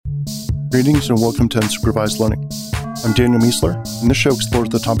Greetings and welcome to Unsupervised Learning. I'm Daniel Miessler, and this show explores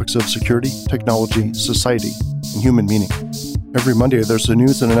the topics of security, technology, society, and human meaning. Every Monday, there's a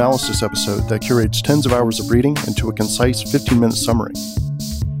news and analysis episode that curates tens of hours of reading into a concise 15-minute summary,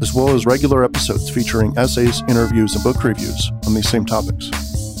 as well as regular episodes featuring essays, interviews, and book reviews on these same topics.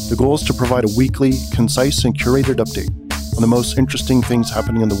 The goal is to provide a weekly, concise, and curated update on the most interesting things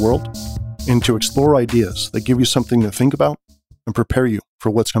happening in the world, and to explore ideas that give you something to think about and prepare you for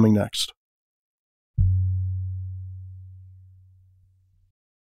what's coming next.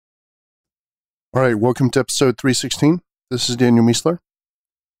 All right, welcome to episode 316. This is Daniel Miessler.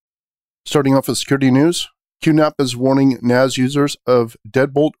 Starting off with security news, QNAP is warning NAS users of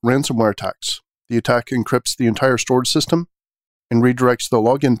Deadbolt ransomware attacks. The attack encrypts the entire storage system and redirects the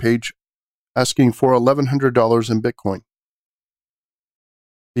login page, asking for $1,100 in Bitcoin.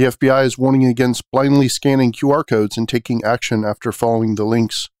 The FBI is warning against blindly scanning QR codes and taking action after following the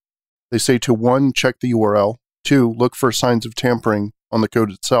links. They say to 1, check the URL, 2, look for signs of tampering on the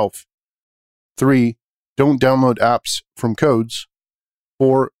code itself, 3, don't download apps from codes,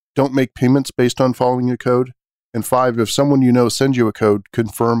 4, don't make payments based on following a code, and 5, if someone you know sends you a code,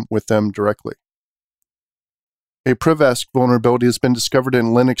 confirm with them directly. A Privesk vulnerability has been discovered in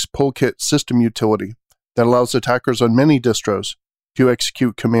Linux Pullkit system utility that allows attackers on many distros to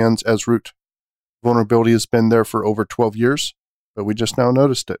execute commands as root. Vulnerability has been there for over 12 years, but we just now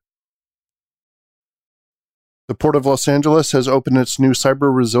noticed it. The Port of Los Angeles has opened its new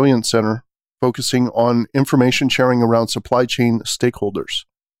Cyber Resilience Center, focusing on information sharing around supply chain stakeholders.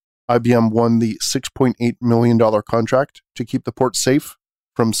 IBM won the $6.8 million contract to keep the port safe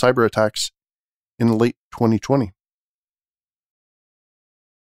from cyber attacks in late 2020.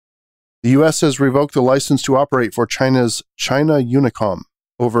 The U.S. has revoked the license to operate for China's China Unicom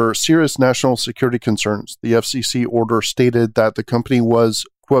over serious national security concerns. The FCC order stated that the company was,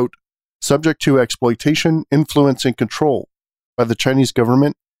 quote, subject to exploitation, influence, and control by the Chinese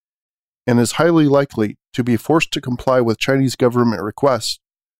government and is highly likely to be forced to comply with Chinese government requests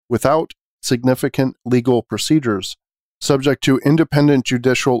without significant legal procedures, subject to independent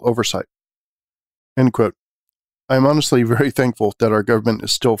judicial oversight. End quote. I'm honestly very thankful that our government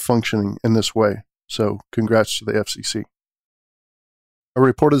is still functioning in this way, so congrats to the FCC. A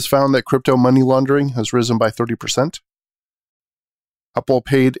report has found that crypto money laundering has risen by 30%. Apple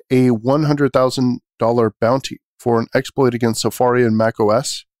paid a $100,000 bounty for an exploit against Safari and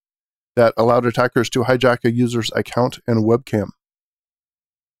macOS that allowed attackers to hijack a user's account and webcam.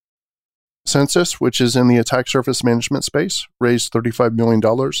 Census, which is in the attack surface management space, raised $35 million,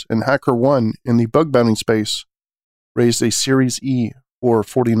 and HackerOne in the bug bounty space raised a Series E for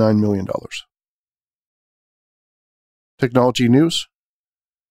 $49 million. Technology news.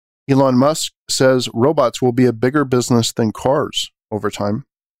 Elon Musk says robots will be a bigger business than cars over time.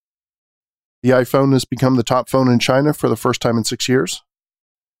 The iPhone has become the top phone in China for the first time in 6 years.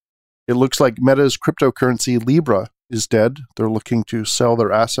 It looks like Meta's cryptocurrency Libra is dead. They're looking to sell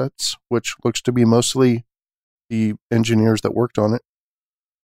their assets, which looks to be mostly the engineers that worked on it.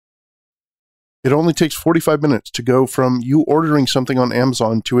 It only takes 45 minutes to go from you ordering something on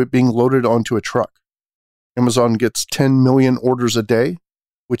Amazon to it being loaded onto a truck. Amazon gets 10 million orders a day,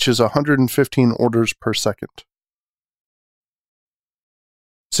 which is 115 orders per second.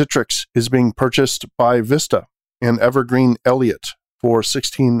 Citrix is being purchased by Vista and Evergreen Elliott for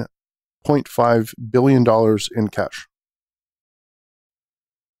 $16.5 billion in cash.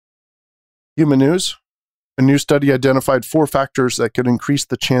 Human news. A new study identified 4 factors that could increase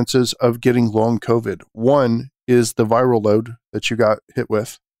the chances of getting long COVID. 1 is the viral load that you got hit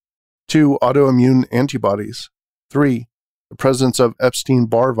with. 2, autoimmune antibodies. 3, the presence of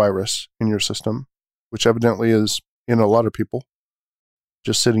Epstein-Barr virus in your system, which evidently is in a lot of people,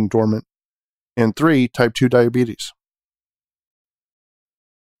 just sitting dormant. And 3, type 2 diabetes.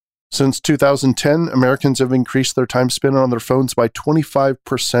 Since 2010, Americans have increased their time spent on their phones by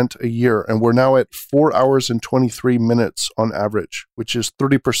 25% a year, and we're now at 4 hours and 23 minutes on average, which is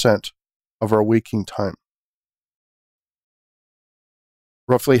 30% of our waking time.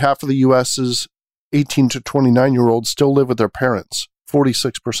 Roughly half of the U.S.'s 18 to 29-year-olds still live with their parents,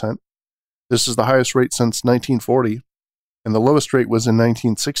 46%. This is the highest rate since 1940, and the lowest rate was in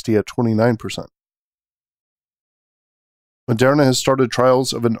 1960 at 29%. Moderna has started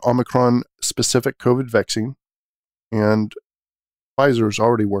trials of an Omicron-specific COVID vaccine, and Pfizer is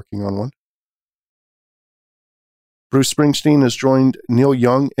already working on one. Bruce Springsteen has joined Neil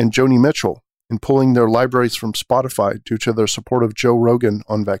Young and Joni Mitchell in pulling their libraries from Spotify due to their support of Joe Rogan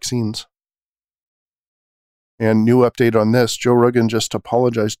on vaccines. And new update on this, Joe Rogan just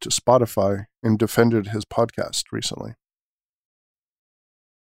apologized to Spotify and defended his podcast recently.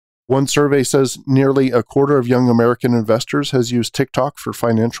 One survey says nearly a quarter of young American investors has used TikTok for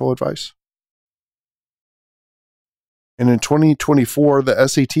financial advice. And in 2024, the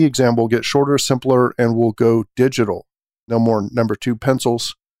SAT exam will get shorter, simpler, and will go digital. No more number 2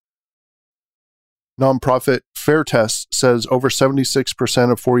 pencils. Nonprofit Fair Test says over 76%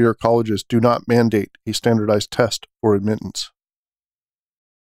 of four-year colleges do not mandate a standardized test for admittance.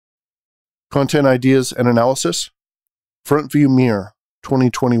 Content ideas and analysis. FrontView Mirror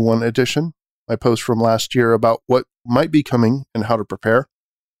 2021 edition. My post from last year about what might be coming and how to prepare.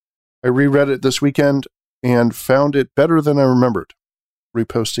 I reread it this weekend and found it better than I remembered.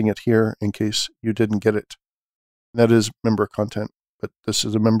 Reposting it here in case you didn't get it. That is member content, but this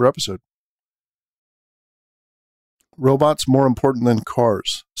is a member episode. Robots more important than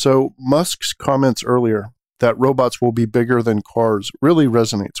cars. So Musk's comments earlier that robots will be bigger than cars really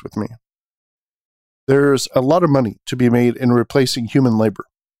resonates with me. There's a lot of money to be made in replacing human labor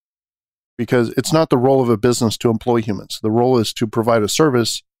because it's not the role of a business to employ humans. The role is to provide a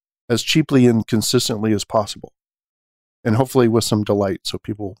service as cheaply and consistently as possible, and hopefully with some delight so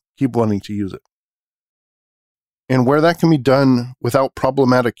people keep wanting to use it. And where that can be done without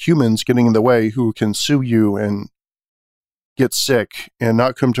problematic humans getting in the way who can sue you and get sick and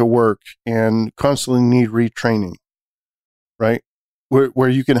not come to work and constantly need retraining, right? Where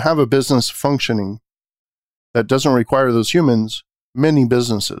you can have a business functioning that doesn't require those humans, many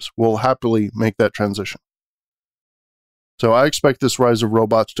businesses will happily make that transition. So I expect this rise of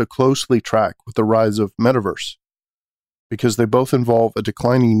robots to closely track with the rise of metaverse because they both involve a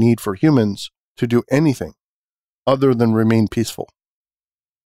declining need for humans to do anything other than remain peaceful.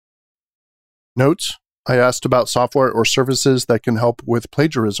 Notes, I asked about software or services that can help with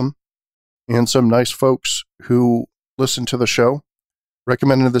plagiarism, and some nice folks who listen to the show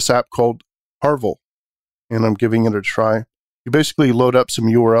recommended this app called Harville, and I'm giving it a try. You basically load up some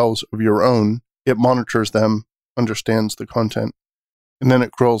URLs of your own, it monitors them, understands the content, and then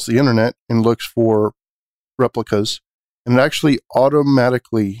it crawls the internet and looks for replicas, and it actually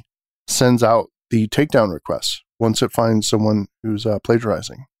automatically sends out the takedown requests once it finds someone who's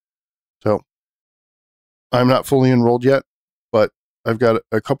plagiarizing. So I'm not fully enrolled yet, but I've got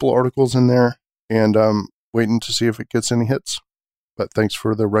a couple articles in there, and I'm waiting to see if it gets any hits. But thanks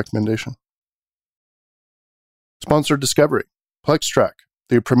for the recommendation. Sponsored Discovery. PlexTrack,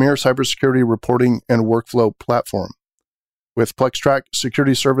 the premier cybersecurity reporting and workflow platform. With PlexTrack,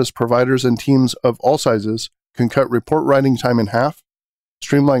 security service providers and teams of all sizes can cut report writing time in half,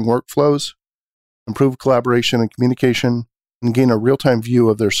 streamline workflows, improve collaboration and communication, and gain a real-time view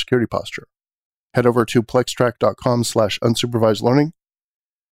of their security posture. Head over to plextrack.com/unsupervised learning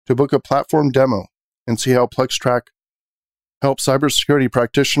to book a platform demo and see how PlexTrack helps cybersecurity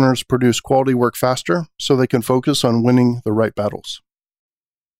practitioners produce quality work faster so they can focus on winning the right battles.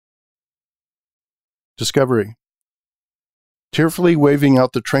 Discovery. Tearfully waving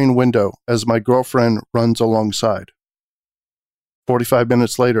out the train window as my girlfriend runs alongside. 45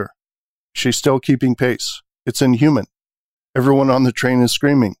 minutes later, she's still keeping pace. It's inhuman. Everyone on the train is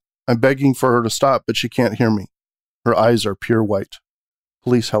screaming. I'm begging for her to stop, but she can't hear me. Her eyes are pure white.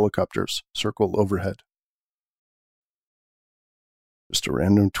 Police helicopters circle overhead. Just a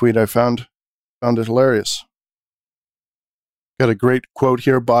random tweet I found. Found it hilarious. Got a great quote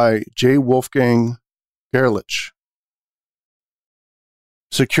here by J. Wolfgang Gerlich.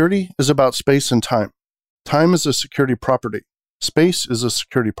 Security is about space and time. Time is a security property. Space is a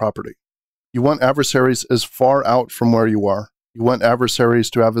security property. You want adversaries as far out from where you are. You want adversaries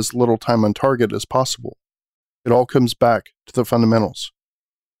to have as little time on target as possible. It all comes back to the fundamentals.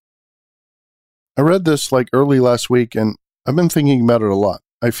 I read this early last week, and I've been thinking about it a lot.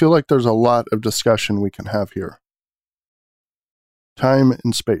 I feel like there's a lot of discussion we can have here. Time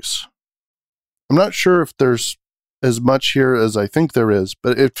and space. I'm not sure if there's as much here as I think there is,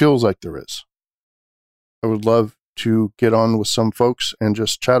 but it feels like there is. I would love to get on with some folks and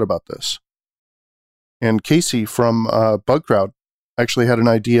just chat about this. And Casey from BugCrowd actually had an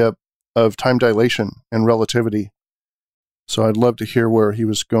idea of time dilation and relativity. So I'd love to hear where he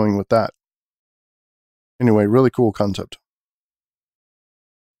was going with that. Anyway, really cool concept.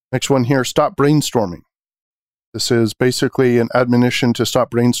 Next one here, stop brainstorming. This is basically an admonition to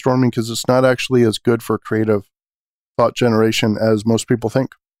stop brainstorming because it's not actually as good for creative thought generation as most people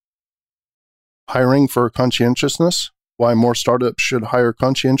think. Hiring for conscientiousness, why more startups should hire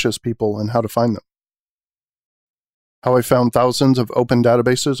conscientious people and how to find them. How I found thousands of open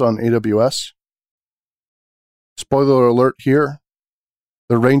databases on AWS. Spoiler alert here,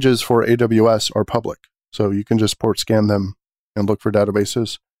 the ranges for AWS are public, so you can just port scan them and look for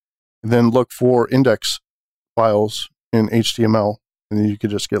databases. And then look for index files in HTML and then you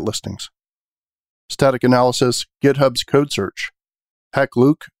could just get listings. Static analysis, GitHub's code search. Hack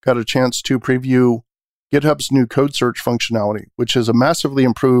Luke got a chance to preview GitHub's new code search functionality, which is a massively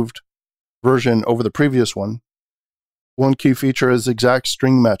improved version over the previous one. One key feature is exact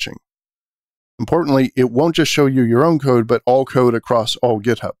string matching. Importantly, it won't just show you your own code, but all code across all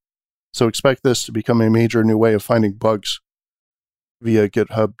GitHub. So expect this to become a major new way of finding bugs via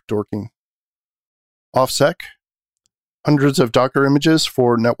GitHub dorking. OffSec, hundreds of Docker images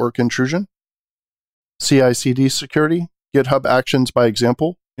for network intrusion. CI/CD security, GitHub Actions by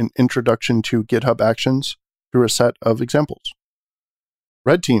example, an introduction to GitHub Actions through a set of examples.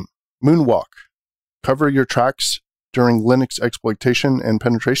 Red Team, Moonwalk, cover your tracks during Linux exploitation and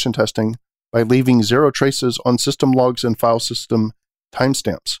penetration testing by leaving 0 traces on system logs and file system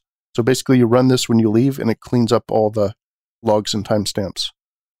timestamps. So basically you run this when you leave and it cleans up all the logs and timestamps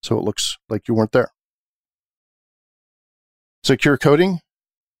so it looks like you weren't there. Secure coding,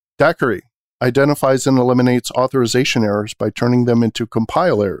 Daiquiri identifies and eliminates authorization errors by turning them into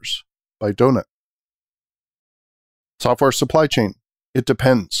compile errors by Donut. Software supply chain, It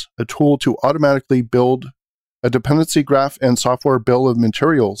Depends, a tool to automatically build a dependency graph and software bill of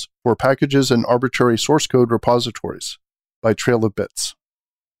materials for packages and arbitrary source code repositories by Trail of Bits.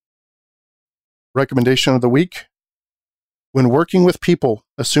 Recommendation of the week, when working with people,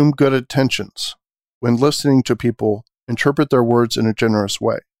 assume good intentions. When listening to people, interpret their words in a generous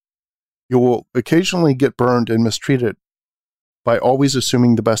way. You will occasionally get burned and mistreated by always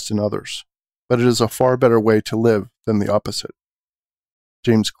assuming the best in others, but it is a far better way to live than the opposite.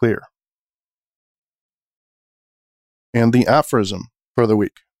 James Clear. And the aphorism for the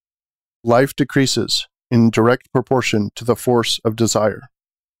week. Life decreases in direct proportion to the force of desire.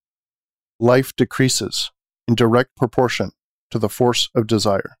 Life decreases in direct proportion to the force of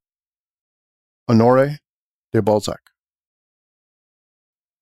desire. Honoré de Balzac.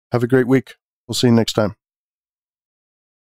 Have a great week. We'll see you next time.